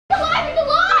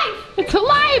It's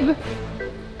alive!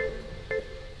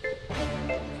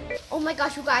 Oh my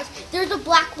gosh, you guys, there's a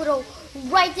black widow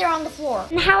right there on the floor.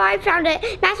 And how I found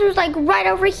it, Madison was like right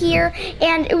over here,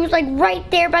 and it was like right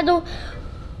there by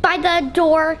the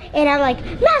door, and I'm like,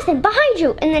 Madison, behind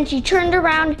you. And then she turned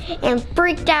around and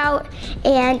freaked out,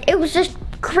 and it was just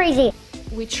crazy.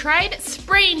 We tried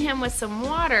spraying him with some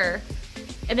water,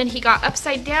 and then he got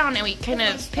upside down, and we kind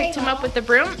of picked him up with the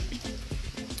broom.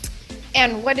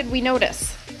 And what did we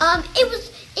notice?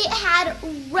 It had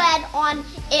red on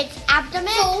its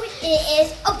abdomen. So it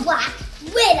is a black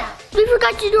widow. We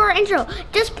forgot to do our intro.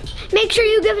 Just make sure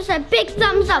you give us a big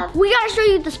thumbs up. We gotta show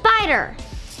you the spider.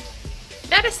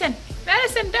 Madison,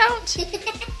 don't.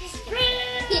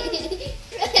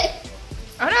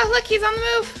 Oh no, look, he's on the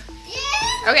move.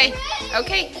 Yeah,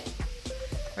 Okay.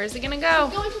 Where's he gonna go?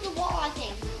 He's going to the wall, I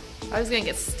think. I was gonna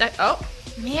get stuck. Oh,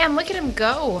 man, look at him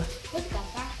go. Look at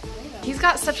that black widow. He's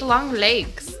got such long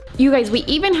legs. You guys, we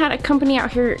even had a company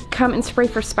out here come and spray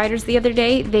for spiders the other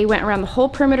day. They went around the whole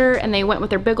perimeter, and they went with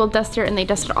their big old duster, and they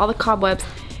dusted all the cobwebs,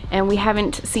 and we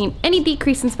haven't seen any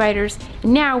decrease in spiders.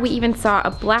 Now we even saw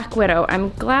a black widow. I'm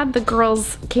glad the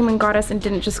girls came and got us and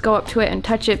didn't just go up to it and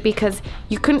touch it, because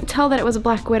you couldn't tell that it was a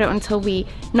black widow until we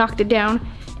knocked it down,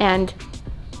 and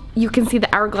you can see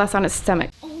the hourglass on its stomach.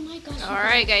 Oh my gosh. All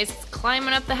right, guys, it's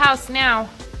climbing up the house now.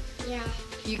 Yeah.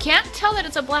 You can't tell that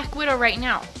it's a black widow right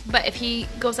now, but if he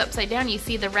goes upside down, you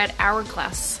see the red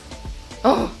hourglass.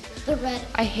 Oh, The red.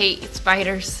 I hate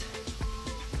spiders.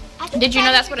 Did you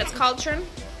know that's what it's called, Trin?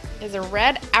 Is a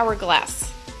red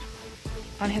hourglass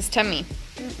on his tummy.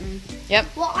 Yep.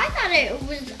 Well, I thought it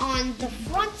was on the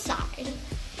front side,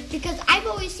 because I've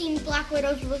always seen black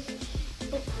widows with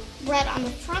red on the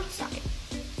front side.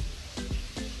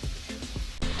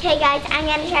 Okay, guys, I'm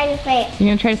gonna try to spray it. You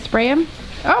gonna try to spray him?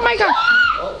 Oh my gosh!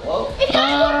 Whoa. It's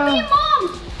gonna go to me,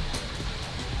 Mom!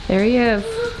 There he is.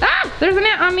 Ah! There's an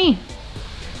ant on me!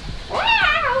 Ah!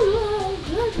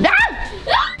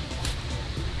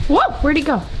 Whoa! Where'd he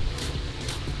go?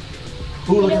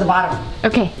 Ooh, look at the bottom.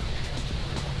 Okay.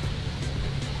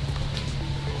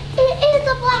 It is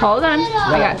a black Hold on. widow.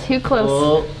 I got too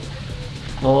close.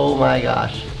 Oh my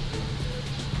gosh.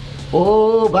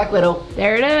 Oh, black widow.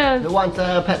 There it is. Who wants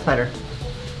a pet spider?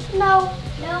 No.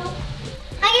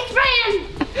 I can spray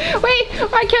him!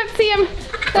 Wait, I can't see him.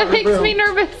 That on the makes me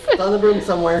broom. nervous. It's on the broom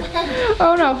somewhere.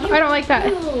 Oh no, I don't like that.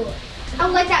 Ooh. I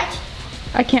don't like that.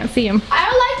 I can't see him. I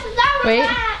don't like the sound of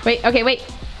that. Wait, okay, wait.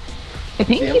 I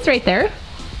think he's right there.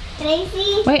 Can I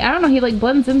see? Wait, I don't know, he like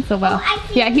blends in so well. Oh, I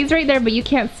see Yeah, him. he's right there, but you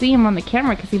can't see him on the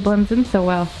camera because he blends in so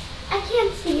well. I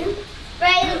can't see him.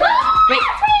 Spray the Wait,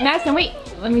 Madison, wait.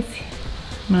 Let me see.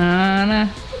 Nana.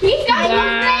 He's got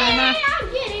Nah.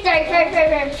 Sorry.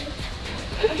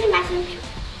 Okay, Madison.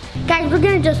 Guys, we're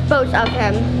gonna dispose of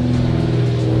him.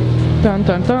 Dun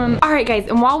dun dun. Alright guys,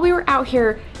 and while we were out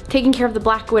here taking care of the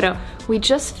black widow, we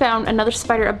just found another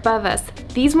spider above us.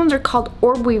 These ones are called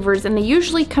orb weavers, and they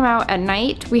usually come out at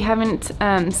night. We haven't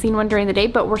seen one during the day,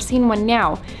 but we're seeing one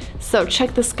now. So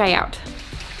check this guy out.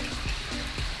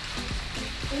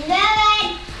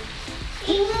 Moving.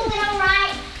 Keep moving,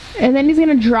 alright. And then he's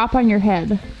gonna drop on your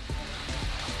head.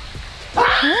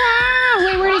 Ah!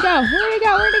 Wait, where'd he go? Where'd he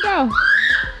go?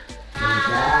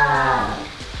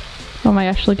 Oh my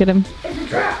gosh, look at him. I want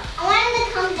him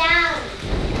to come down.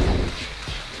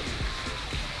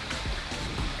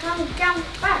 Come down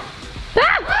first.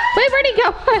 Ah! Wait, where'd he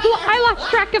go? I lost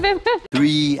track of him.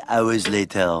 3 hours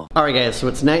later. Alright guys, so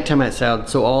it's nighttime outside,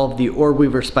 so all of the orb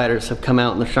weaver spiders have come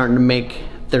out and they're starting to make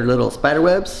their little spider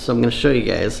webs. So I'm gonna show you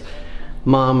guys.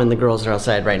 Mom and the girls are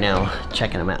outside right now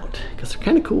checking them out because they're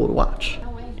kind of cool to watch.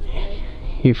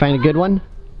 You find a good one?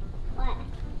 What?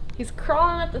 He's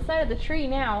crawling up the side of the tree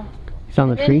now. He's on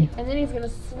the tree? And then he's gonna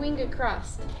swing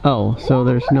across. Oh, so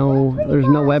there's no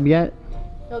web yet?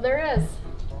 No, there is.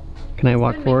 Can I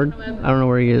walk forward? I don't know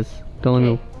where he is. Don't let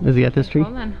me. Is he at this tree?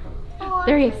 Hold on.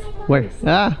 There he is. Where?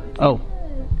 Ah! Oh.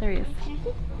 There he is.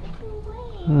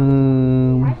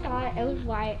 I thought it was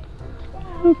white. I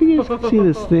don't know if you guys can see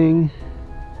this thing.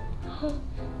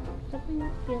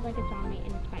 Something feels like it's on me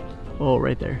and it's biting me. Oh,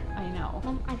 right there. I know.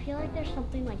 Mom, I feel like there's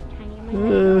something like tiny in my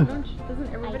head.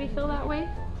 Doesn't everybody feel that way?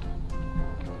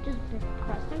 Does the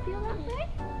crust feel that way?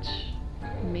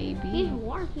 He's Maybe.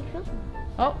 warm. He feels warm.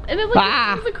 Oh, and then look,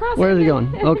 Ah! he swings across. Where is he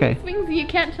again. going? Okay. He swings, you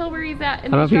can't tell where he's at. I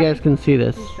don't know if you guys can see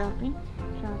this. He's dropping.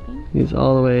 He's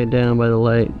all the way down by the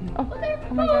light. Oh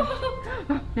my gosh.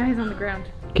 Oh, now he's on the ground.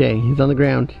 Okay, he's on the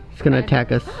ground. He's gonna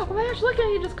attack us. Oh my gosh, look at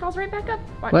it. He just crawls right back up.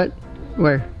 Watch. What?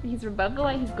 Where? He's above the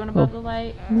light. He's going above the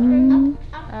light.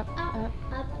 Up.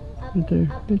 Right there,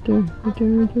 right there, right there,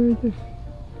 right there, right there.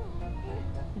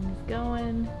 And he's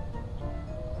going.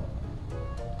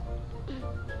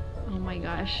 my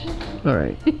gosh. All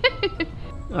right.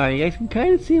 All right, you guys can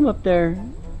kind of see him up there.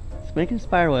 It's making a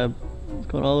spider web. It's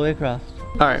going all the way across.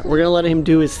 All right, we're gonna let him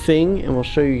do his thing, and we'll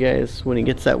show you guys when he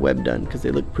gets that web done, because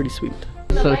they look pretty sweet.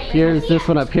 So here's this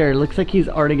one up here. It looks like he's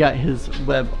already got his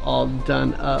web all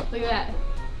done up. Look at that.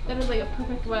 That is like a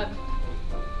perfect web.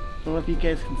 I don't know if you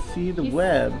guys can see the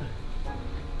web.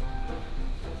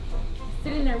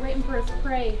 Sitting there waiting for his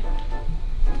prey.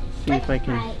 See if I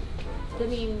can. That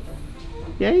means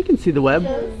Yeah, you can see the web.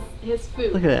 his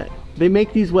food. Look at that. They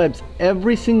make these webs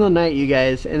every single night, you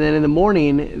guys, and then in the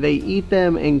morning they eat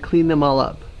them and clean them all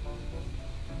up.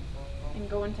 And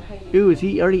go into hiding. Ooh, is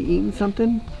he already eating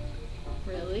something?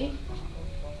 Really?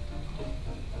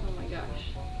 Oh my gosh.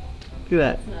 Look at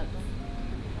that. That's nuts.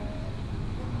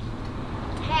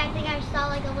 Hey, I think I saw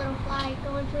like a little fly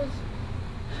go into his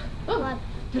web.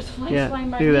 There's flies Yeah, flying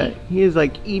by look at me. that. He is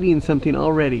like eating something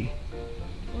already.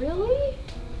 Really?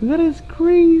 That is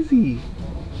crazy.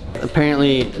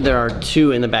 Apparently there are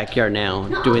 2 in the backyard now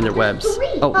doing their webs.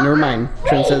 Oh, never mind.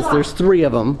 Trent says there's 3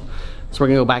 of them. So we're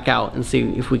gonna go back out and see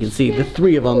if we can see the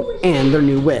 3 of them and their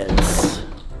new webs.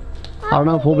 I don't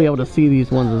know if we'll be able to see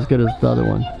these ones as good as the other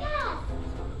one.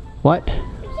 What?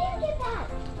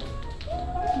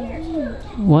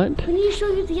 What? I need to show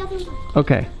you the other one.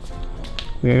 Okay.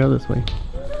 We gotta go this way.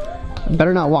 I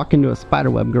better not walk into a spider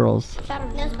web, girls. No spider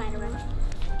web. No spider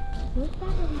web.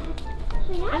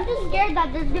 I'm just scared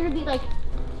that there's gonna be like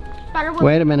spider web.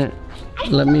 Wait a minute.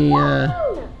 Let me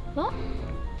What?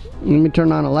 let me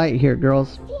turn on a light here,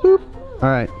 girls. Boop. All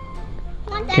right.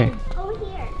 One Okay. down over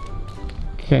here.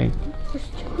 Okay. There's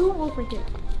 2 over here.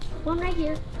 One right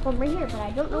here, one right here, but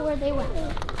I don't know where they went.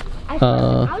 I was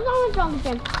on the phone with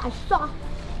them. I saw.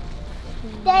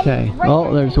 Okay.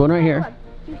 Oh, there's one right here.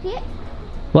 You see it?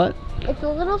 What? It's a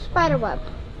little spider web.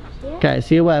 See it? Okay, I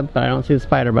see a web, but I don't see the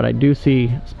spider, but I do see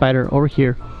a spider over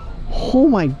here. Oh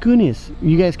my goodness.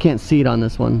 You guys can't see it on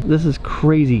this one. This is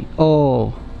crazy.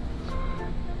 Oh.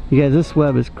 You guys, this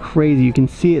web is crazy. You can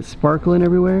see it sparkling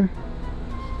everywhere.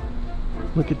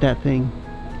 Look at that thing.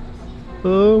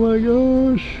 Oh my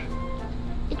gosh.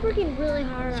 It's working really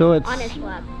hard So on his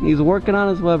web. He's working on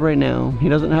his web right now. He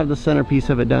doesn't have the centerpiece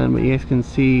of it done, but you guys can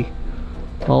see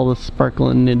all the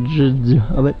sparkling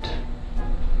of it.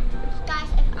 Guys,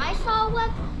 if I saw a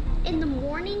web in the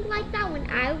morning like that when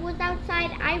I was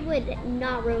outside, I would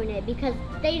not ruin it because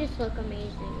they just look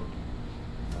amazing.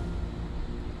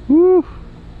 Woo!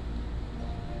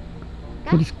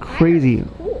 That That is crazy.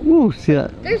 Cool. Woo, see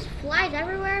that? There's flies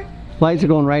everywhere. Lights are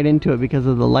going right into it because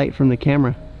of the light from the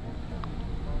camera.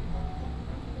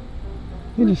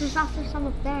 Look, there's also some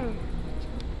up there.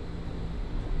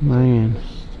 Man.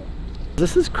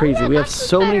 This is crazy. yeah, We have that's the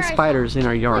so many spider I saw. spiders in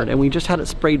our yard, and we just had it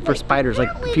sprayed for spiders like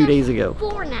a few days ago.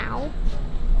 4 now.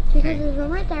 Because there's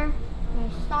one right there. And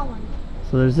I saw one.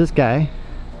 So there's this guy.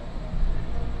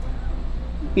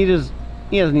 He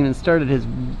hasn't even started his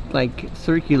like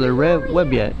circular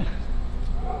web yet.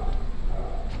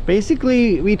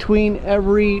 Basically, between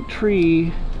every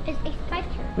tree, It's a spider.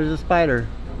 there's a spider.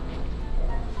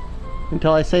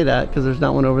 Until I say that, because there's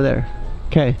not one over there.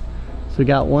 Okay, so we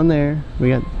got one there. We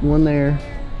got one there.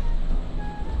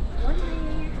 One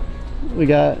there. We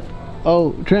got,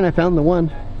 oh, Trent, I found the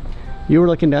one. You were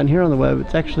looking down here on the web.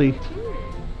 It's actually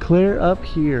clear up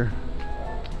here.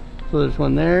 So there's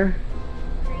one there.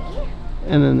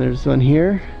 And then there's one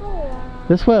here.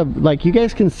 This web, like you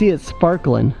guys can see it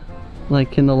sparkling,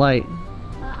 like in the light.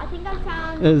 I think I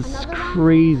found It's another one.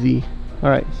 crazy. All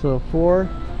right, so 4.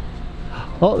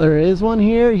 Oh, there is one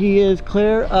here. He is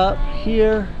clear up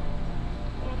here.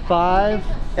 5.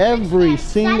 Every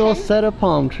single set of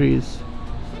palm trees.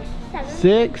 7.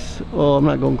 6. Oh, I'm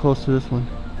not going close to this one.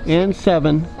 And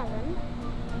 7.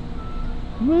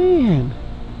 7. Man.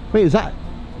 Wait, is that?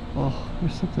 Oh,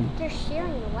 there's something. They're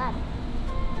sharing the web.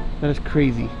 That is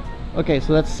crazy. Okay,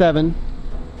 so that's 7.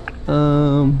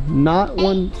 Not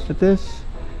one at this.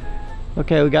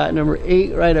 Okay, we got number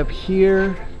 8 right up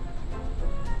here.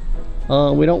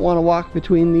 We don't want to walk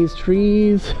between these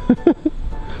trees.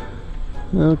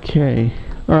 Okay.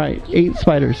 All right, 8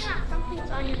 spiders. Something's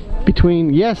on your web.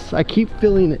 Between, yes, I keep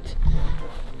feeling it.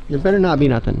 There better not be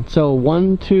nothing. So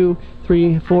 1, 2,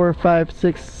 3, 4, 5,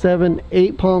 6, 7,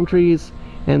 8 palm trees,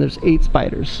 and there's 8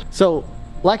 spiders. So,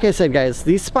 like I said, guys,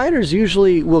 these spiders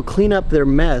usually will clean up their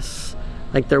mess,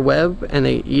 like their web, and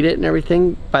they eat it and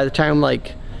everything by the time,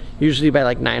 like, usually by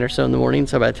like 9 or so in the morning.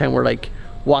 So by the time we're like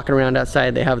walking around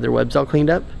outside, they have their webs all cleaned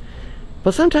up.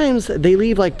 But sometimes they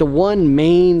leave like the one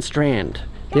main strand.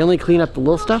 They only clean up the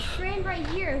little stuff. Strand right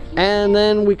here. And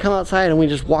then we come outside and we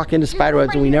just walk into spider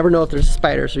webs and we never know if there's a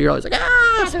spider. So you're always like,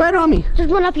 ah, spider on me.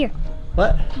 There's one up here.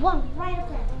 What? One right up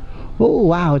there. Oh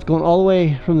wow, it's going all the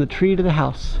way from the tree to the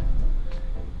house.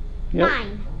 Yep.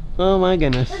 9. Oh my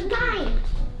goodness. There's 9.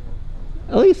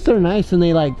 At least they're nice and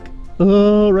they like,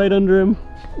 oh, right under him.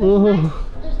 Oh.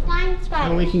 There's 9 spiders.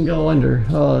 And we can go under.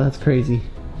 Oh, that's crazy.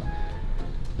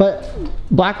 But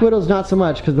Black Widow's not so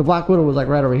much because the Black Widow was like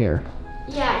right over here.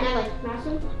 Yeah, and I like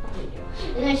Madison.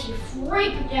 And then she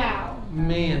freaked out.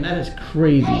 Man, that is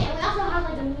crazy. Hey, and we also have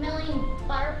like a million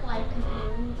butterfly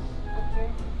cocoons up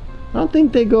here. I don't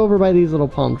think they go over by these little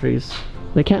palm trees.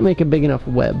 They can't make a big enough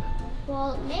web.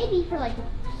 Well, maybe for like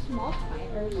small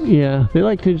spiders. Yeah, they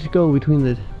like to just go between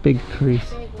the big trees.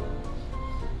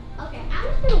 Okay, I'm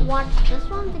just gonna watch this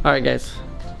one. Alright guys,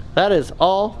 that is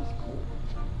all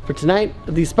for tonight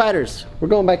of these spiders. We're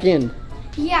going back in.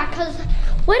 Yeah, because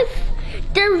what if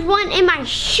there's one in my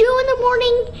shoe in the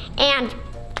morning and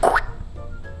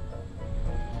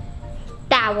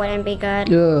that wouldn't be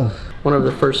good. Ugh. One of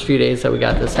the first few days that we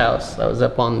got this house, I was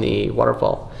up on the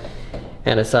waterfall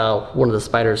and I saw one of the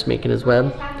spiders making his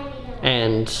web,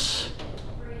 and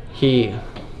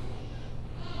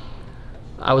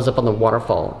I was up on the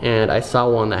waterfall and I saw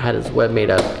one that had his web made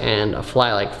up, and a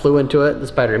fly like flew into it. The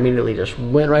spider immediately just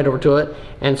went right over to it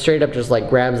and straight up just like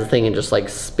grabs the thing and just like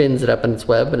spins it up in its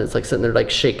web, and it's like sitting there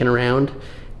like shaking around,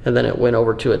 and then it went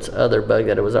over to its other bug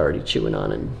that it was already chewing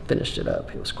on and finished it up.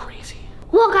 It was crazy.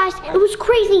 Well guys, it was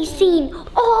crazy seeing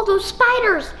all those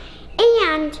spiders,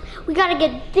 and we gotta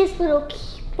get this little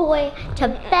boy to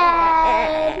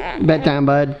bed. Bedtime,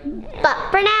 bud.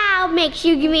 But for now, make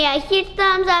sure you give me a huge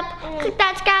thumbs up, click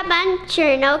that subscribe button,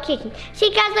 turn on notifications. See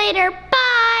you guys later,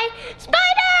 bye!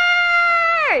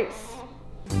 Spiders!